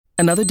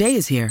Another day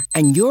is here,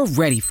 and you're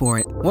ready for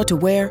it. What to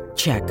wear?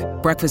 Check.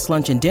 Breakfast,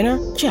 lunch, and dinner?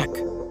 Check.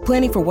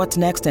 Planning for what's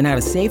next and how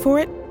to save for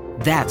it?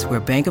 That's where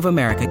Bank of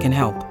America can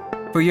help.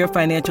 For your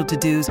financial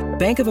to-dos,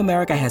 Bank of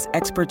America has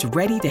experts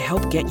ready to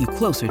help get you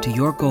closer to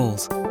your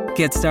goals.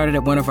 Get started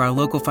at one of our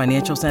local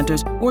financial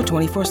centers or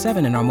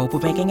 24/7 in our mobile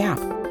banking app.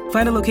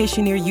 Find a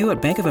location near you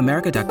at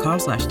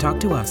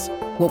bankofamerica.com/talktous.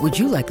 What would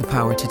you like the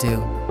power to do?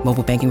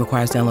 Mobile banking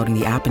requires downloading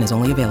the app and is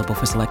only available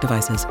for select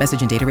devices.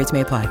 Message and data rates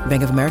may apply.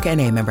 Bank of America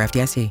N.A., member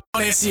FDIC.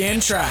 On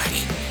SEN track.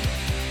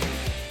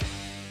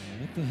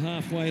 At the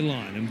halfway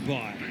line and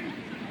by.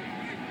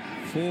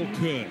 For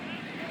Kurt.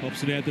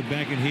 Pops it out the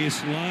back and here's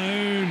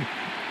Sloan.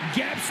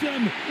 Gaps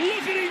them.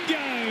 Look at him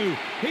go.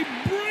 He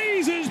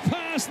breezes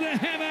past the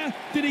hammer.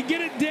 Did he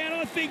get it down?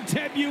 I think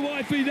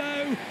Tabuaifi,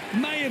 though,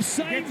 may have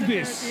saved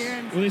this.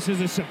 Well, this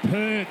is a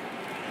superb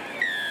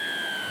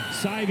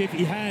save if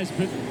he has,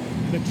 but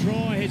the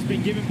try has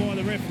been given by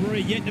the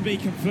referee, yet to be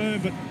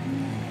confirmed, but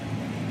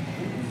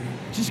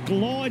just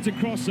glides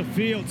across the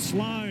field.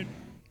 Sloan.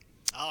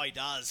 Oh, he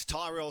does.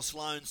 Tyrell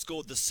Sloan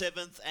scored the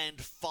 7th and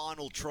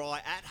final try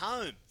at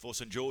home for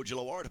St George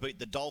Illawarra to beat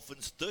the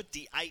Dolphins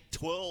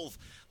 38-12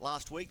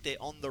 last week.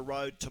 They're on the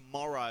road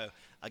tomorrow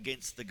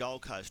against the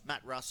Gold Coast.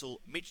 Matt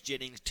Russell, Mitch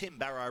Jennings, Tim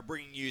Barrow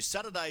bringing you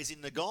Saturdays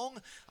in the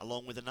Gong,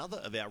 along with another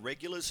of our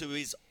regulars who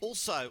is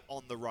also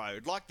on the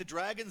road. Like the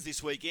Dragons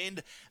this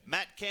weekend,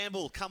 Matt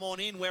Campbell, come on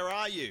in. Where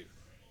are you?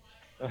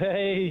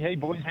 Hey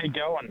boys, how you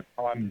going?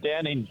 I'm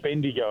down in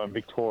Bendigo in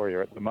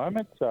Victoria at the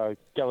moment, so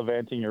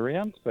gallivanting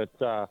around. But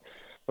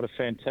what a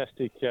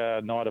fantastic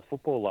night of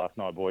football last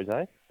night, boys,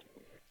 eh?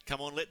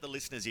 Come on, let the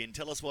listeners in.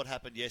 Tell us what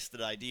happened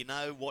yesterday. Do you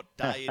know what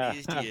day it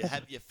is? Do you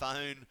have your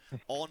phone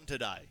on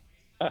today?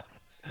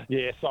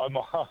 Yes, I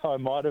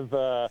might have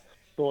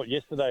thought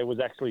yesterday was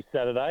actually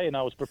Saturday, and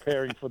I was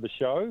preparing for the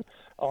show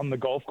on the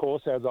golf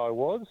course as I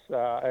was,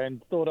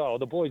 and thought,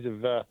 the boys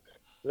have...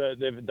 They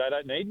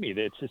don't need me.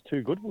 They're just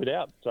too good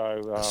without.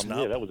 So,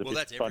 that was a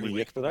bit funny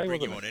yesterday,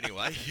 wasn't it?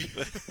 Anyway.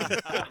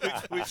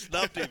 We've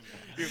snubbed him.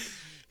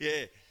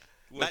 Yeah.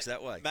 Works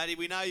that way. Matty,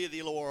 we know you're the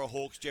Illawarra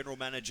Hawks General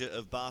Manager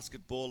of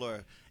basketball,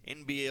 or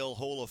NBL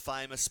Hall of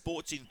Famer,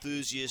 sports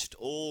enthusiast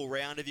all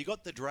round. Have you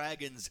got the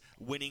Dragons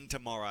winning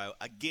tomorrow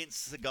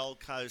against the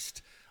Gold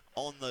Coast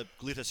on the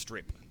Glitter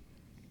Strip?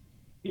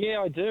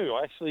 Yeah, I do.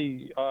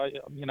 Actually,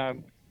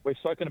 we've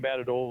spoken about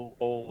it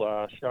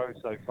all shows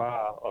so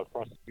far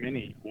across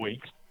many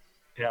weeks,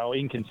 how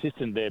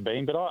inconsistent they've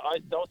been. But I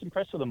was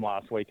impressed with them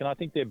last week, and I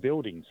think they're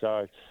building.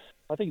 So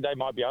I think they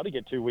might be able to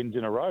get 2 wins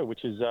in a row,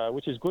 which is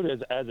good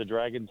as a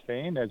Dragons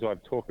fan, as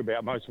I've talked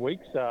about most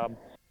weeks. I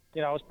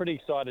was pretty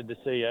excited to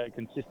see a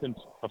consistent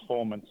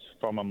performance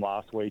from them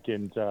last week,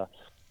 and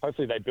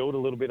hopefully they build a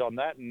little bit on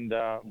that, and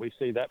we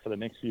see that for the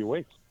next few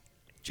weeks.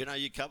 Gino,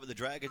 you cover the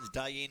Dragons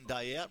day in,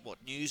 day out.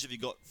 What news have you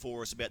got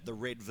for us about the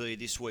Red V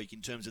this week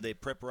in terms of their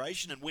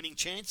preparation and winning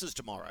chances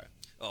tomorrow?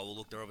 Oh, well,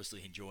 look, they're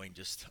obviously enjoying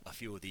just a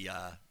few of the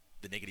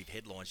negative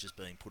headlines just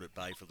being put at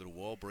bay for a little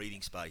while.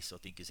 Breathing space, I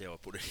think, is how I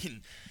put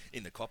it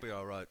in the copy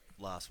I wrote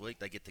last week.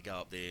 They get to go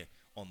up there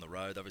on the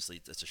road. Obviously,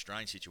 it's a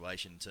strange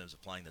situation in terms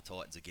of playing the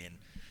Titans again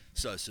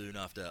so soon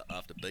after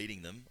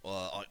beating them.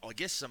 I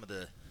guess some of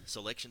the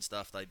selection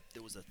stuff,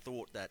 there was a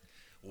thought that,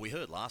 we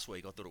heard last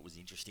week, I thought it was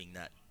interesting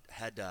that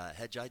had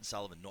Jaden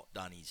Sullivan not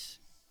done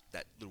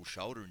that little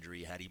shoulder injury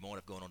he had, he might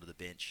have gone onto the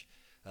bench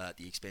at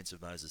the expense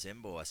of Moses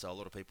Mbai. So a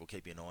lot of people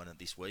keep an eye on it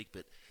this week,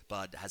 but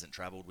Bud hasn't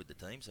travelled with the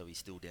team, so he's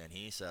still down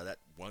here, so that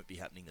won't be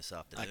happening this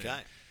afternoon. Okay.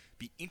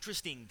 Be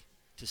interesting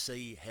to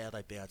see how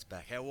they bounce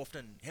back. How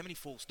many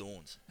false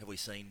dawns have we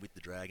seen with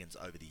the Dragons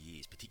over the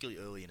years, particularly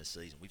early in a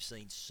season? We've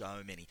seen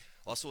so many.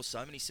 I saw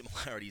so many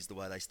similarities the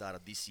way they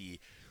started this year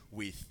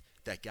with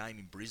that game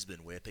in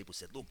Brisbane, where people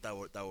said, look, they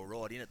were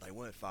right in it, they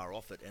weren't far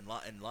off it, and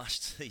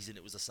last season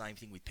it was the same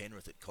thing with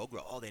Penrith at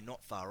Cogra. Oh, they're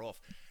not far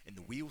off, and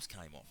the wheels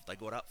came off. They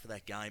got up for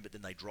that game, but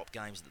then they dropped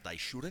games that they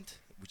shouldn't,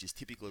 which is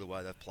typically the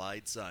way they've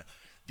played. So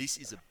this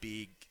is a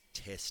big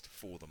test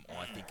for them,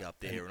 I think, up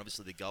there. And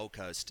obviously the Gold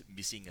Coast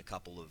missing a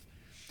couple of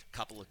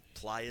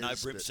players. No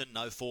Brimson,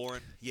 no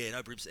Foran. Yeah,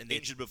 no Brimson. And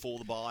injured before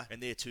the bye.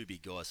 And they're two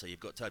big guys. So you've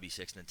got Toby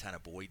Sexton and Tanner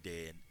Boyd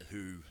there,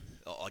 who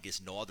I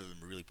guess neither of them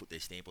really put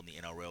their stamp on the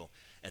NRL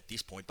at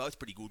this point. Both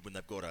pretty good when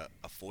they've got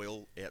a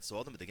foil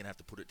outside them, but they're going to have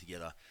to put it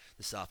together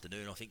this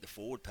afternoon. I think the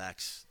forward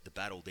packs, the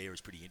battle there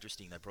is pretty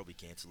interesting. They probably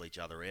cancel each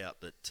other out,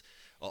 but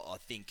I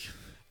think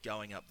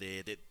going up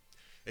there,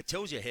 it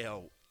tells you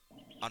how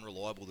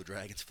unreliable the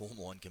Dragons' form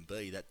line can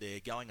be, that they're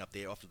going up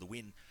there after the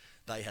win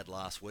they had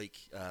last week.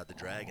 The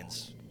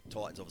Dragons,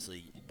 Titans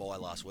obviously by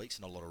last week,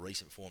 so not a lot of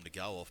recent form to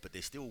go off, but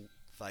they're still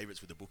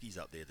favourites with the bookies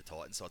up there, the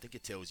Titans. So I think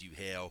it tells you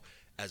how,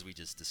 as we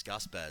just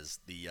discussed, Baz,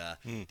 the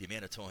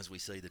amount of times we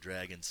see the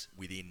Dragons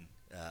within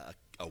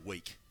a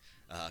week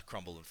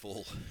crumble and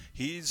fall.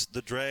 Here's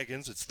the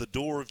Dragons. It's the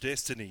door of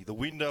destiny, the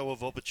window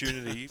of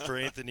opportunity for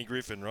Anthony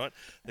Griffin, right?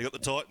 They got the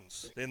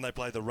Titans. Then they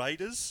play the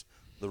Raiders,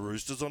 the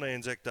Roosters on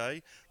Anzac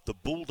Day, the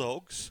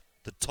Bulldogs,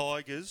 the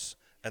Tigers,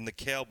 and the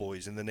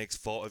Cowboys in the next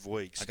 5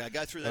 weeks. Okay,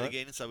 go through that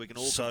again so we can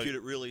all compute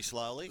it really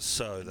slowly.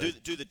 So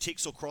do the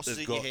ticks or crosses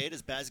in your head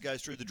as Baz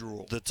goes through the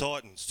draw. The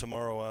Titans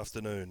tomorrow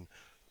afternoon.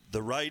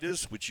 The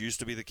Raiders, which used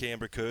to be the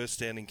Canberra Curse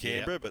down in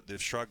Canberra, but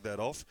they've shrugged that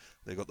off.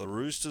 They've got the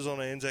Roosters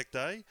on Anzac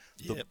Day.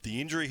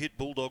 The injury-hit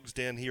Bulldogs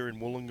down here in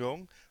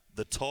Wollongong.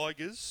 The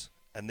Tigers,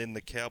 and then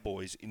the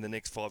Cowboys in the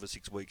next 5 or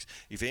 6 weeks.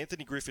 If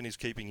Anthony Griffin is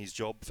keeping his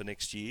job for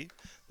next year,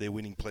 they're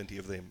winning plenty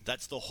of them.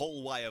 That's the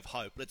hallway of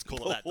hope. Let's call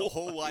it that. The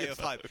hallway of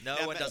hope. No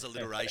one does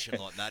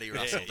alliteration like Matty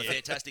Russell. The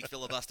fantastic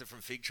filibuster from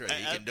Fig Tree.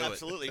 He can do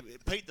absolutely.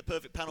 Pete, the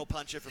perfect panel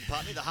puncher from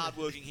Putney, the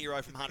hard-working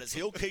hero from Hunters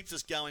Hill, keeps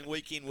us going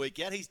week in, week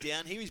out. He's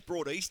down here. He's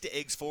brought Easter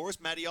eggs for us.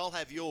 Matty, I'll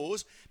have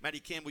yours.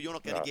 Matty Campbell, you're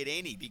not going to get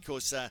any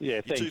because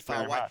you're too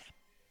far away. Much.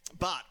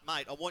 But,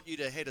 mate, I want you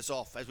to head us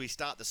off as we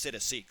start the set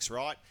of 6,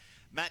 right?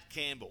 Matt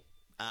Campbell.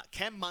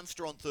 Cam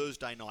Munster on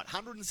Thursday night,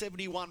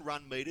 171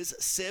 run metres,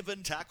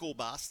 7 tackle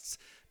busts,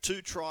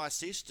 2 try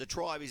assists, a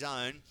try of his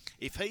own.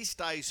 If he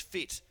stays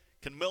fit,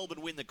 can Melbourne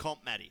win the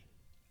comp, Matty?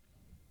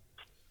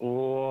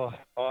 Oh,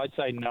 I'd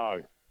say no.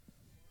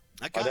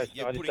 Okay, I just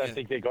don't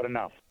think they've got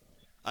enough.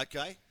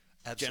 Okay.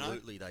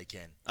 Absolutely, they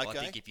can. Okay. I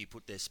think if you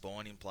put their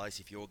spine in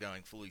place, if you're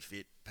going fully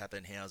fit,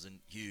 Pappenhausen,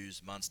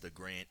 Hughes, Munster,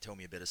 Grant, tell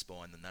me a better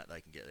spine than that,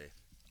 they can get there.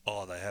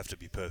 Oh, they have to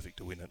be perfect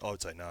to win it. I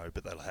would say no,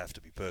 but they'll have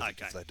to be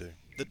perfect if they do.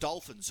 The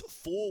Dolphins,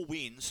 4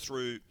 wins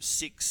through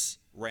 6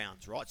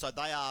 rounds, right? So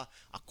they are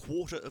a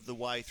quarter of the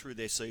way through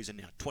their season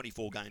now,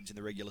 24 games in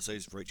the regular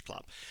season for each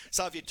club.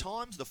 So if you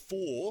times the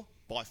 4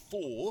 by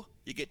 4,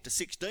 you get to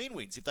 16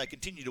 wins if they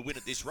continue to win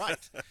at this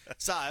rate.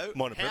 So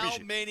how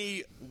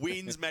many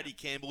wins, Matty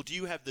Campbell, do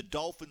you have the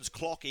Dolphins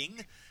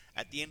clocking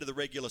at the end of the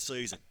regular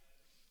season?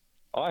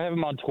 I have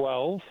them on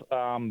 12,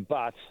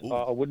 but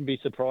I wouldn't be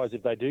surprised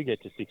if they do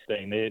get to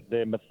 16.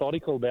 They're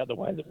methodical about the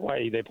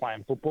way they're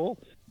playing football,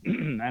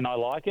 and I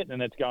like it,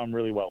 and it's going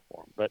really well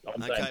for them. But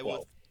I'm saying 12.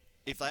 Well,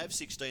 if they have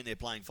 16, they're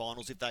playing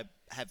finals. If they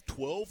have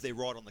 12, they're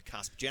right on the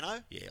cusp.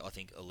 Geno? Yeah, I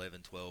think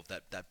 11, 12,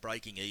 that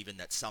breaking even,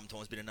 that's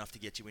sometimes been enough to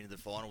get you into the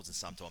finals and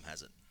sometimes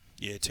hasn't.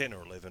 Yeah, 10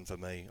 or 11 for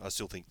me. I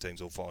still think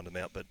teams will find them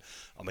out, but,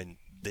 I mean,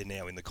 they're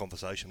now in the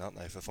conversation, aren't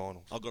they, for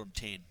finals? I've got them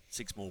 10.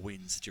 6 more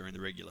wins during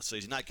the regular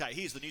season. Okay,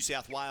 here's the New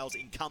South Wales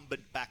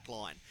incumbent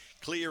backline.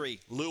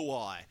 Cleary,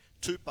 Luai,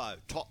 Tupou,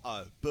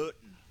 To'o,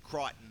 Burton,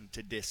 Crichton,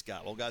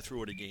 Tedesco. I'll go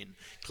through it again.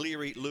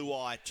 Cleary,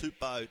 Luai,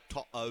 Tupou,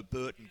 To'o,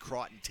 Burton,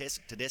 Crichton,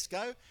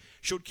 Tedesco.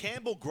 Should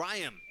Campbell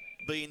Graham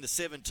be in the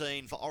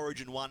 17 for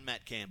Origin 1,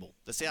 Matt Campbell,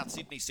 the South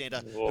Sydney centre,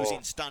 who's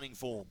in stunning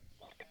form?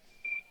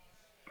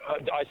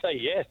 I say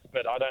yes,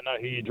 but I don't know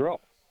who you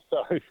drop.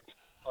 So,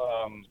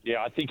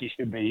 I think he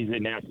should be. He's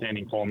in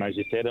outstanding form, as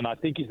you said, and I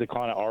think he's the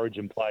kind of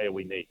Origin player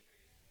we need.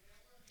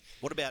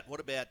 What about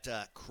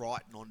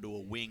Crichton onto a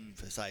wing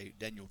for, say,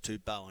 Daniel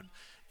Tupou and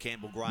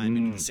Campbell Graham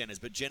into the centres?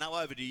 But, Geno,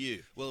 over to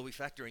you. Well, are we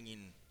factoring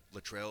in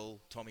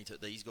Latrell, Tommy, to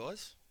these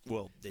guys?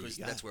 Well, there you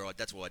go.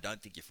 That's why I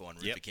don't think you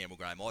find room for Campbell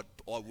Graham. I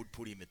would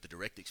put him at the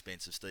direct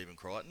expense of Stephen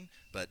Crichton,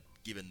 but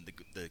given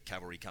the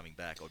cavalry coming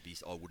back,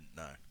 I wouldn't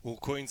know. Well,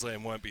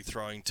 Queensland won't be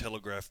throwing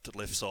telegraphed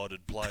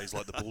left-sided plays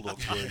like the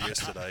Bulldogs were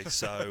yesterday,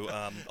 so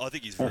I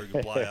think he's a very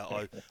good player.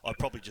 I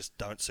probably just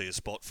don't see a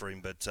spot for him,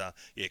 but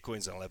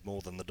Queensland will have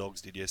more than the Dogs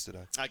did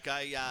yesterday.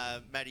 Okay,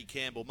 Matty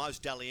Campbell,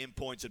 most Dally M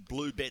points at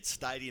Bluebet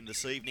Stadium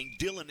this evening.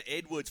 Dylan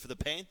Edwards for the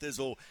Panthers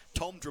or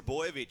Tom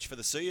Drabojevic for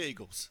the Sea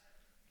Eagles?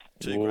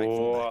 Two great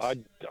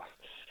fullbacks.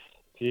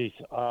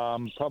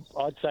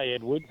 I'd say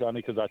Edwards, only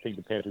because I think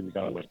the Panthers are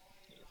going to win.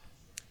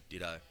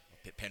 Ditto.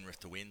 Penrith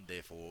to win,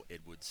 therefore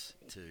Edwards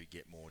to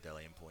get more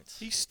Dally M points.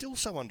 He's still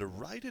so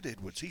underrated,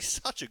 Edwards. He's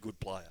such a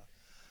good player.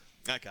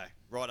 Okay,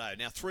 righto.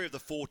 Now, 3 of the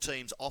 4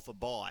 teams off a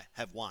bye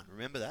have won.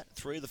 Remember that?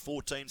 3 of the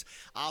 4 teams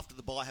after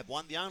the bye have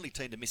won. The only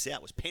team to miss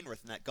out was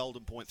Penrith in that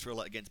Golden Point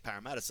thriller against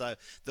Parramatta. So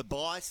the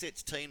bye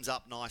sets teams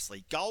up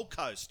nicely. Gold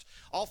Coast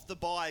off the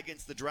bye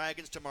against the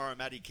Dragons tomorrow,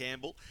 Matty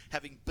Campbell,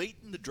 having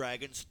beaten the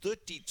Dragons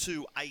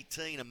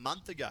 32-18 a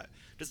month ago.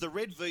 Does the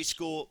Red V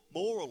score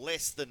more or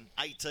less than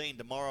 18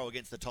 tomorrow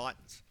against the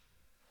Titans?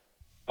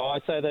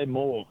 I'd say they're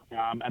more,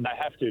 and they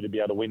have to be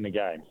able to win the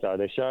game. So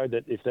they showed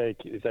that if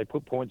they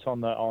put points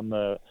on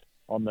the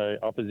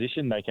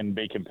opposition, they can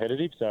be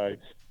competitive. So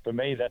for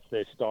me, that's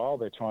their style.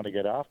 They're trying to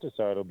get after.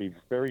 So it'll be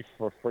very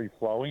free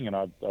flowing, and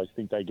I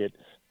think they get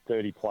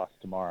 30 plus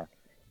tomorrow.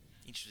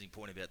 Interesting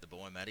point about the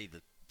bye, Matty.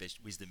 The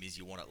best wisdom is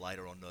you want it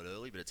later on, not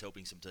early, but it's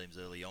helping some teams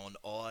early on.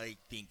 I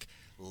think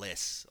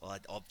less.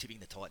 I'm tipping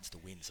the Titans to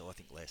win, so I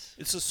think less.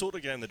 It's the sort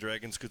of game the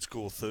Dragons could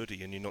score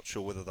 30 and you're not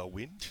sure whether they'll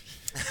win.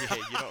 Yeah,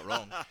 you're not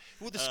wrong.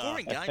 Well, the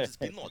scoring games has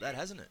been like that,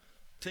 hasn't it?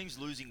 Teams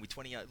losing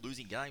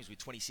games with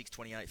 26,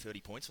 28, 30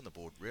 points on the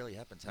board. Rarely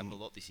happens. Happened a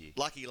lot this year.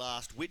 Lucky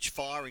last. Which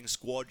firing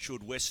squad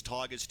should West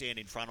Tigers stand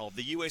in front of?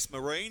 The US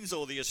Marines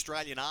or the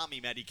Australian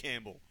Army, Matty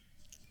Campbell?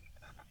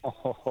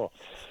 Oh,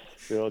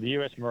 well, the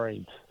US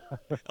Marines.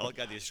 I'll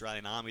go the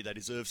Australian Army. They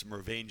deserve some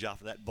revenge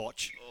after that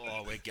botch.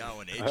 Oh, we're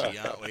going edgy,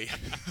 aren't we?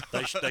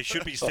 They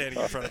should be standing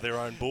in front of their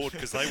own board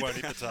because they won't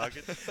hit the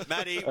target.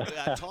 Matty,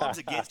 time's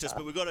against us,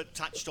 but we've got to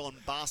touch on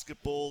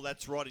basketball.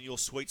 That's right in your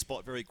sweet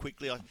spot very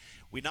quickly.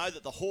 We know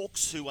that the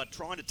Hawks, who are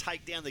trying to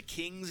take down the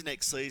Kings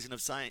next season,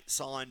 have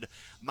signed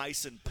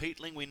Mason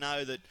Peatling. We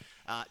know that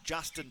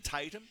Jason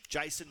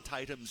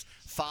Tatum's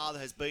father,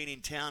 has been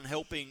in town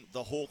helping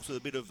the Hawks with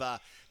a bit of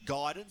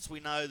guidance. We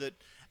know that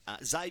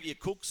Xavier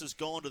Cooks has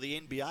gone to the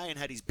NBA and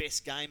had his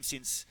best game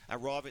since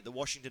arriving at the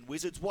Washington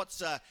Wizards.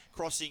 What's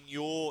crossing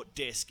your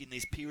desk in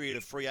this period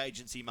of free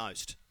agency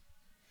most?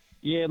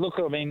 Yeah, look,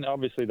 I mean,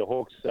 obviously the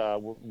Hawks,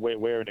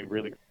 we're in a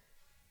really,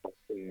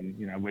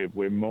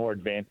 we're more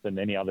advanced than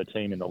any other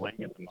team in the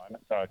league at the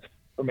moment. So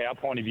from our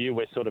point of view,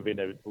 we're sort of in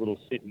a little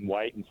sit and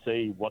wait and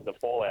see what the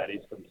fallout is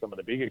from some of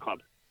the bigger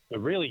clubs. The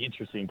really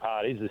interesting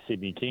part is the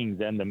Sydney Kings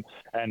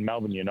and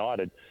Melbourne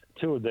United.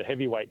 Two of the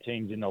heavyweight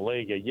teams in the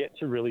league are yet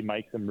to really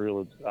make some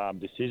real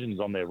decisions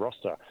on their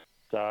roster.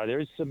 So there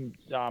is some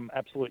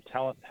absolute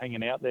talent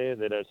hanging out there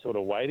that are sort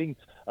of waiting,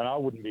 and I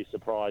wouldn't be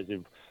surprised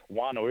if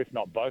one or if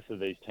not both of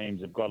these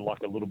teams have got like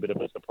a little bit of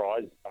a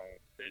surprise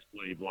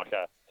sleeve,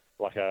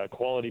 like a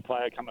quality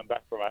player coming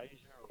back from Asia,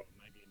 or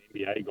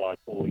maybe an NBA guy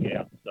falling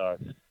out. So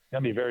it's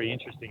going to be very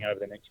interesting over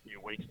the next few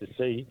weeks to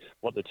see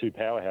what the two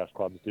powerhouse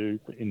clubs do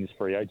in this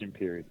free agent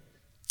period.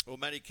 Well,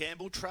 Matty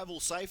Campbell, travel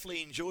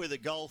safely, enjoy the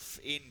golf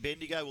in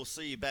Bendigo. We'll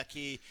see you back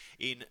here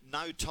in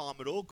no time at all.